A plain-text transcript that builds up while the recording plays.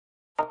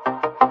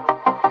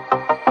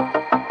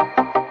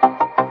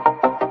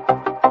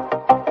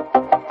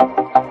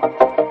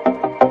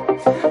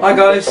Hi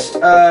guys,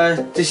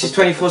 this is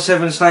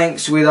 24/7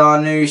 Snakes with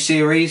our new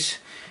series,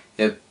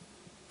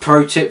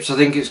 Protips I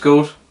think it's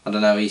called. I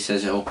don't know, he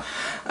says it all.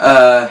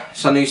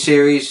 It's our new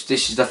series.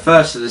 This is the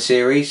first of the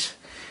series,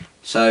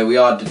 so we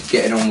are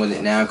getting on with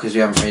it now because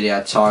we haven't really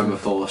had time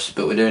before,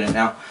 but we're doing it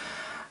now.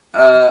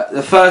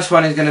 The first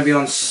one is going to be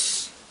on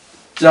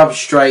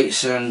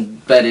substrates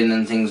and bedding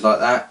and things like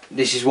that.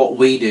 This is what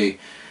we do.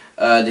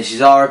 This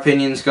is our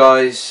opinions,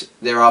 guys.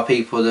 There are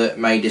people that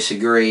may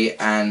disagree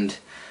and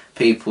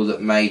people that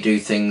may do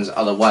things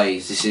other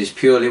ways. This is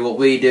purely what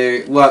we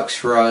do. It works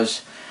for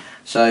us.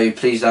 So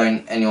please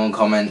don't anyone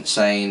comment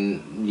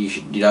saying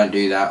you don't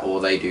do that or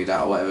they do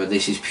that or whatever.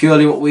 This is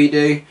purely what we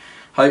do.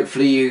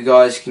 Hopefully you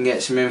guys can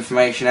get some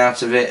information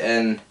out of it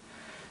and,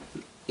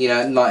 you know,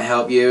 it might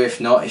help you. If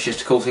not, it's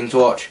just a cool thing to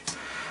watch.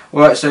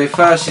 Right, so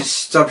first is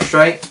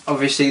substrate.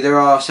 Obviously there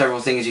are several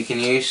things you can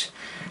use.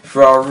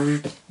 For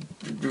our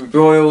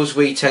royals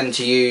we tend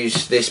to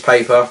use this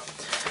paper.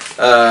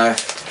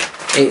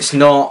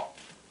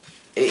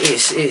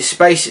 It's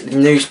basically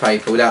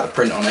newspaper without the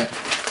print on it.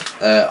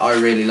 I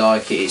really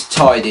like it. It's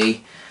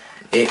tidy.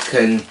 It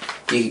can,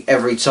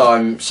 every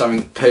time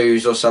something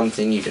poos or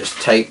something, you just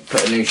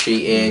put a new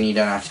sheet in. You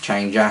don't have to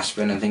change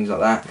aspirin and things like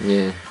that.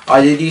 Yeah.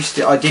 I did used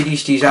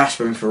to use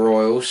aspirin for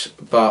royals,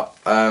 but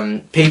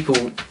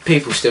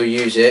people still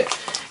use it.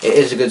 It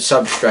is a good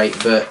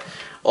substrate, but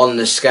on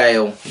the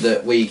scale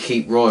that we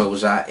keep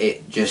royals at,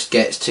 it just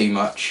gets too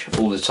much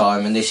all the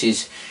time. And this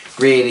is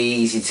really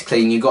easy to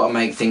clean. You've got to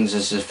make things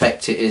as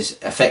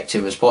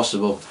effective as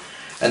possible,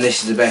 and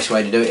this is the best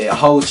way to do it. It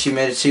holds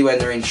humidity when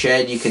they're in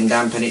shed. You can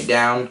dampen it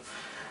down,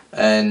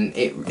 and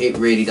it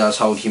really does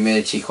hold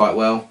humidity quite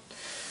well.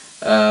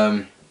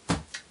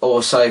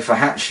 Also for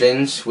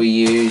hatchlings we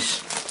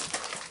use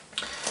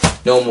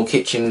normal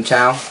kitchen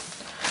towel.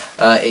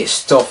 It's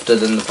softer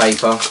than the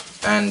paper,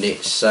 and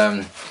it's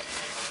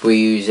we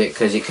use it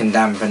because it can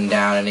dampen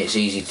down and it's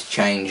easy to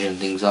change and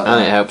things like that.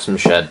 And it helps them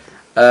shed.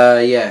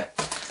 Yeah.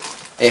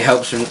 It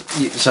helps them,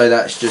 so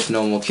that's just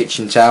normal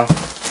kitchen towel.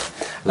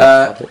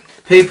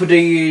 People do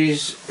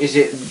use, is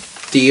it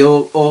the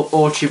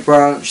orchard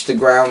branch, the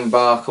ground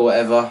bark or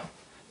whatever,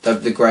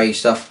 the grey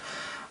stuff.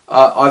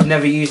 I've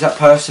never used that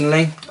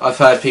personally. I've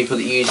heard people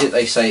that use it,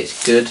 they say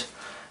it's good.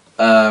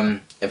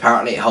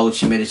 Apparently it holds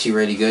humidity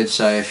really good,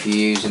 so if you're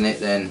using it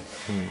then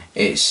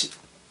it's,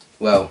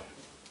 well,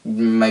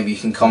 maybe you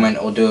can comment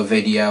or do a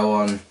video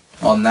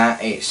on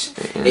that.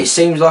 It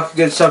seems like a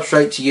good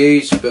substrate to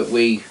use, but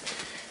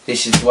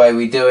this is the way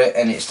we do it,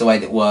 and it's the way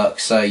that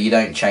works, so you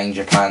don't change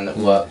a plan that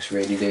works,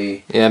 really, do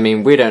you? Yeah, I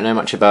mean, we don't know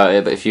much about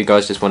it, but if you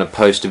guys just want to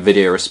post a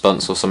video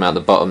response or something at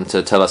the bottom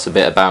to tell us a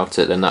bit about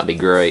it, then that'd be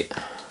great.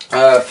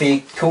 For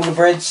your cooler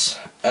breeds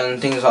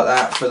and things like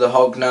that, for the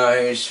hog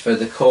nose, for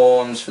the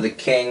corns, for the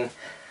king.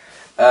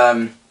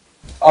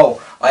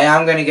 Oh, I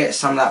am going to get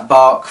some of that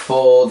bark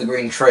for the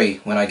green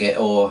tree when I get,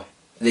 or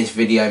this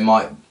video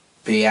might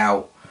be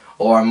out,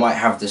 or I might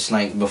have the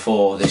snake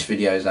before this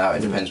video is out.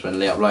 It depends when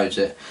Lee uploads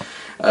it.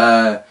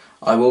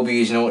 I will be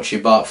using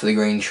orchard bark for the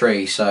green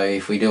tree, so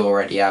if we do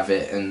already have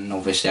it, and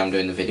obviously I'm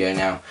doing the video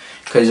now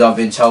because I've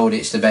been told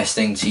it's the best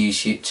thing to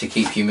use to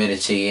keep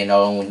humidity in,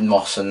 along with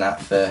moss and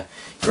that for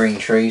green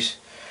trees.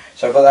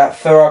 So I've got that.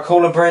 For our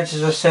cooler breads,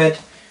 as I said,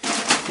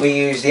 we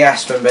use the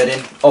aspen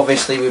bedding.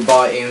 Obviously we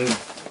buy it in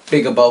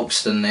bigger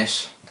bulks than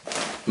this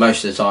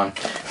most of the time,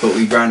 but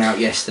we ran out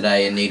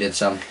yesterday and needed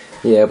some.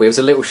 Yeah, but it was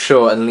a little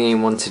short and Liam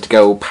wanted to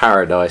go all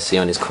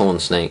paradisey on his corn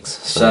snakes.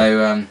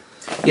 So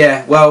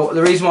yeah, well,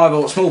 the reason why I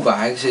bought small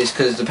bags is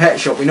because the pet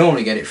shop we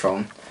normally get it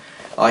from,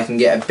 I can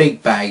get a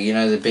big bag, you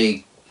know, the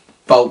big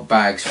bulk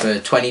bags for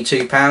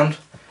 £22,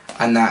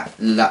 and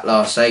that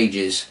lasts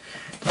ages.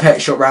 The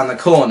pet shop round the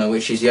corner,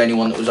 which is the only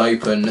one that was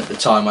open at the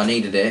time I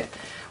needed it,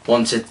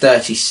 wanted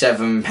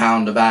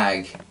 £37 a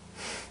bag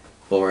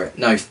for it.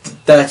 No,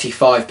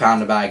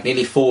 £35 a bag,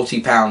 nearly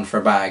 £40 for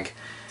a bag.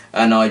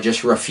 And I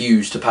just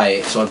refused to pay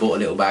it, so I bought a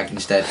little bag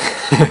instead.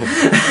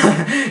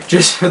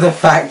 Just for the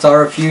fact I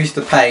refused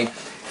to pay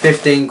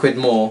 15 quid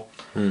more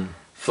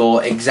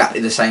for exactly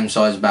the same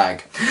size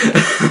bag.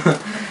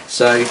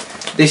 So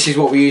this is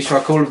what we use for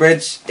our cooler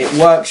breads. It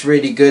works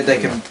really good. They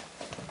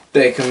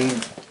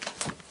can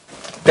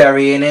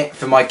bury in it.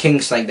 For my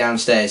king snake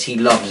downstairs, he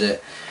loves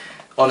it.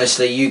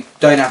 Honestly, you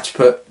don't have to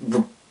put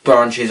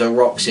branches or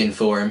rocks in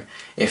for him.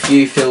 If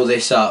you fill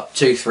this up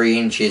 2-3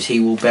 inches, he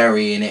will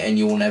bury in it and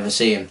you will never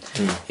see him.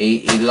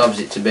 He loves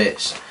it to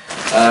bits.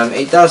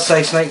 It does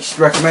say snakes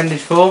recommended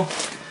for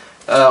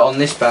on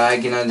this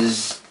bag. You know,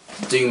 there's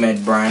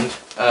Doomed brand.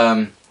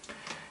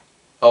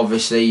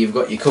 Obviously you've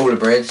got your cooler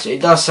breads.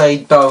 It does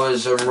say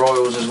boas and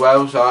royals as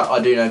well, so I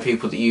do know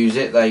people that use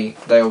it. They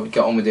all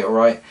get on with it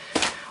alright.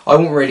 I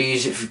wouldn't really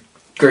use it for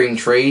green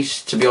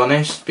trees, to be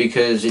honest,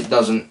 because it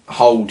doesn't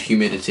hold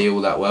humidity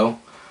all that well.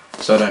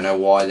 So I don't know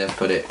why they've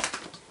put it.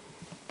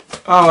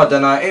 Oh, I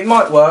don't know. It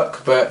might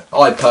work, but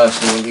I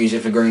personally wouldn't use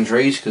it for green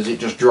trees because it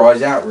just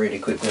dries out really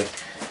quickly.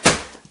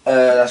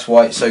 That's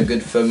why it's so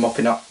good for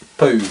mopping up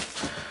poo.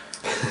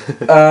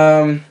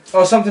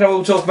 Something I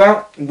will talk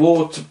about,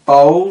 water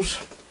bowls.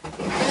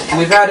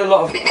 we've had a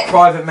lot of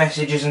private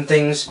messages and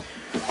things,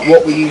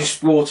 what we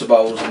use water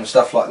bowls and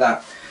stuff like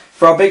that.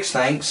 For our big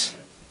snakes,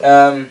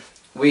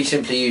 we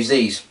simply use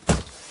these.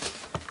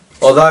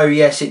 Although,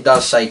 yes, it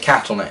does say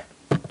cat on it.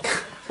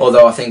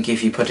 Although I think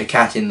if you put a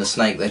cat in the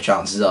snake, the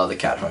chances are the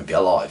cat won't be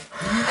alive.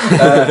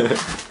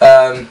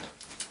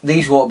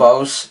 These water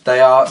bowls, they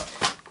are...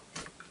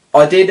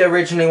 I did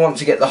originally want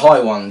to get the high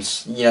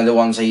ones, you know, the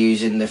ones they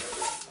use in the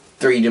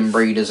freedom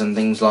breeders and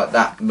things like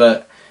that,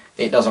 but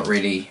it doesn't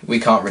really, we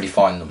can't really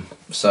find them.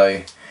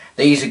 So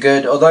these are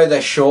good, although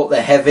they're short,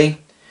 they're heavy.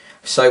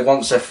 So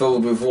once they're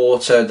filled with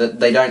water, that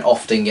they don't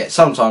often get,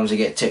 sometimes they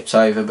get tipped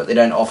over, but they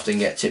don't often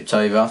get tipped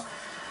over.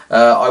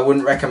 I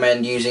wouldn't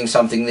recommend using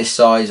something this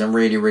size and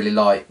really, really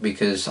light,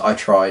 because I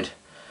tried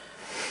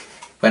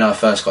when I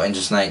first got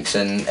into snakes,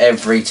 and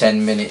every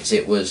 10 minutes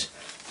it was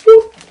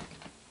whoop,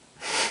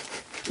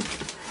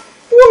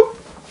 whoop,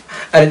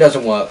 and it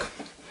doesn't work.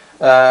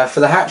 For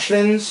the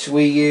hatchlings,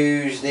 we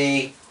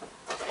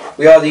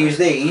either use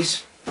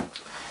these,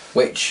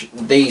 which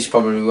these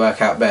probably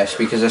work out best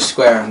because they're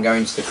square and go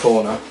into the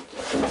corner.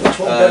 Which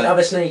one don't have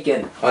a snake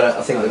in?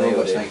 I think they've all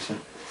got snakes in.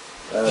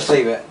 Just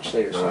leave it. Just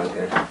leave it. Oh,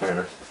 okay, fair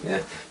enough.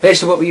 Yeah.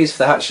 Basically, what we use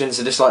for the hatchlings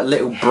are just like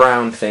little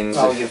brown things.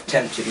 Oh, you've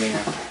tempted me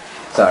now.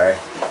 Sorry.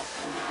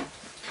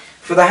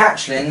 For the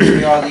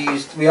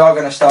hatchlings, we are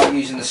going to start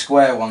using the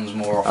square ones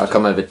more often. I'll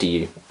come over to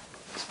you.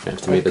 You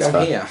have to move this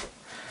far. Here.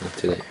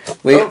 Too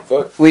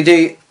late. We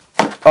do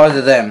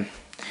either them.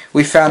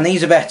 We found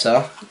these are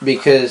better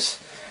because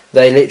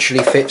they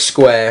literally fit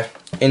square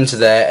into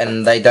there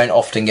and they don't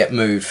often get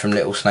moved from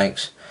little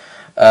snakes.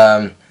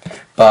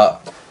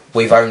 But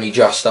we've only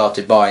just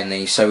started buying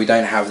these, so we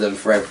don't have them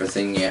for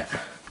everything yet.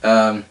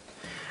 And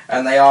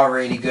they are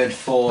really good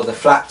for the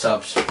flat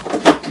tubs.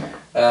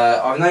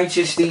 I've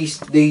noticed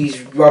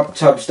these rub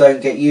tubs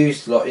don't get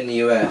used a lot in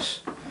the US.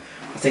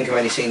 I think I've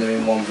only seen them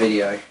in one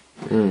video.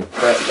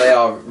 But they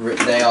are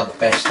the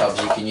best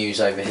tubs you can use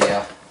over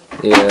here.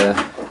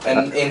 Yeah.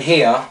 And in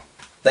here,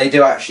 they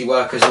do actually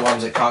work as the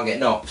ones that can't get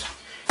knocked.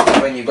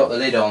 When you've got the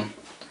lid on,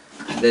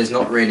 there's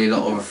not really a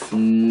lot of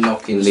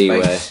knocking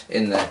space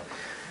in there.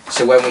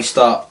 So when we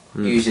start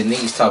using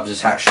these tubs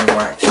as hatchling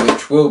racks,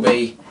 which will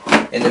be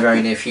in the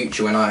very near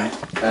future when I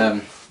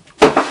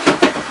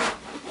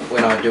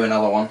do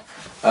another one,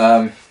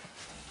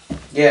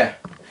 yeah,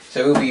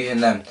 so we'll be using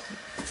them.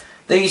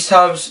 These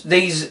tubs,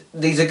 these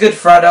are good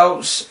for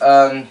adults.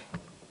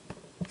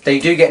 They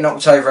do get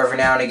knocked over every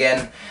now and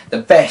again. The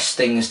best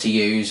things to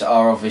use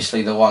are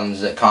obviously the ones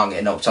that can't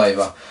get knocked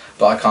over,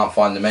 but I can't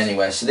find them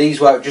anywhere. So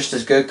these work just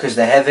as good because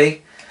they're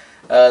heavy.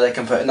 They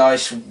can put a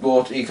nice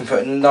water. You can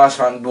put a nice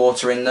amount of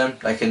water in them.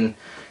 They can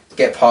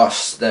get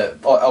past the.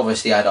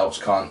 Obviously, adults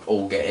can't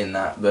all get in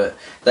that, but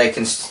they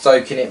can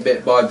soak in it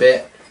bit by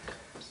bit.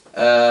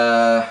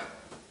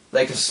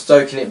 They can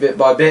soak in it bit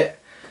by bit.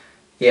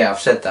 Yeah, I've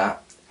said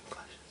that.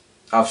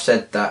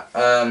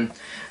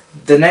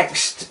 The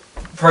next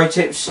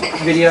Protips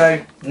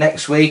video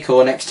next week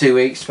or next 2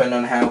 weeks, depending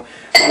on how,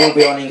 will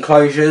be on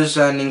enclosures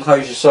and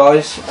enclosure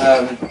size.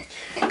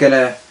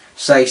 Gonna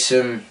say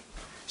some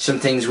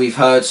things we've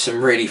heard,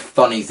 some really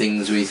funny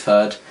things we've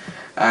heard,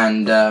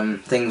 and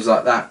things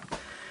like that.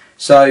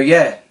 So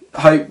yeah,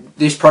 I hope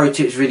this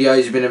Protips video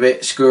has been a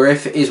bit screwy.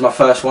 It is my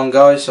first one,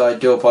 guys, so I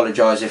do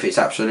apologise if it's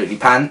absolutely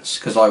pants,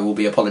 because I will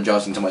be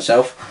apologising to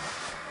myself.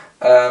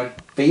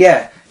 But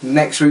yeah,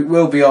 next week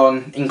will be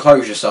on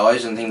enclosure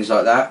size and things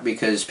like that,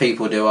 because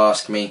people do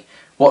ask me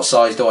what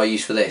size do I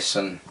use for this,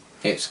 and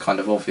it's kind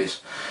of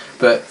obvious.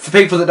 But for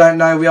people that don't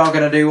know, we are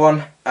going to do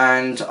one,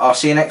 and I'll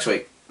see you next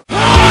week.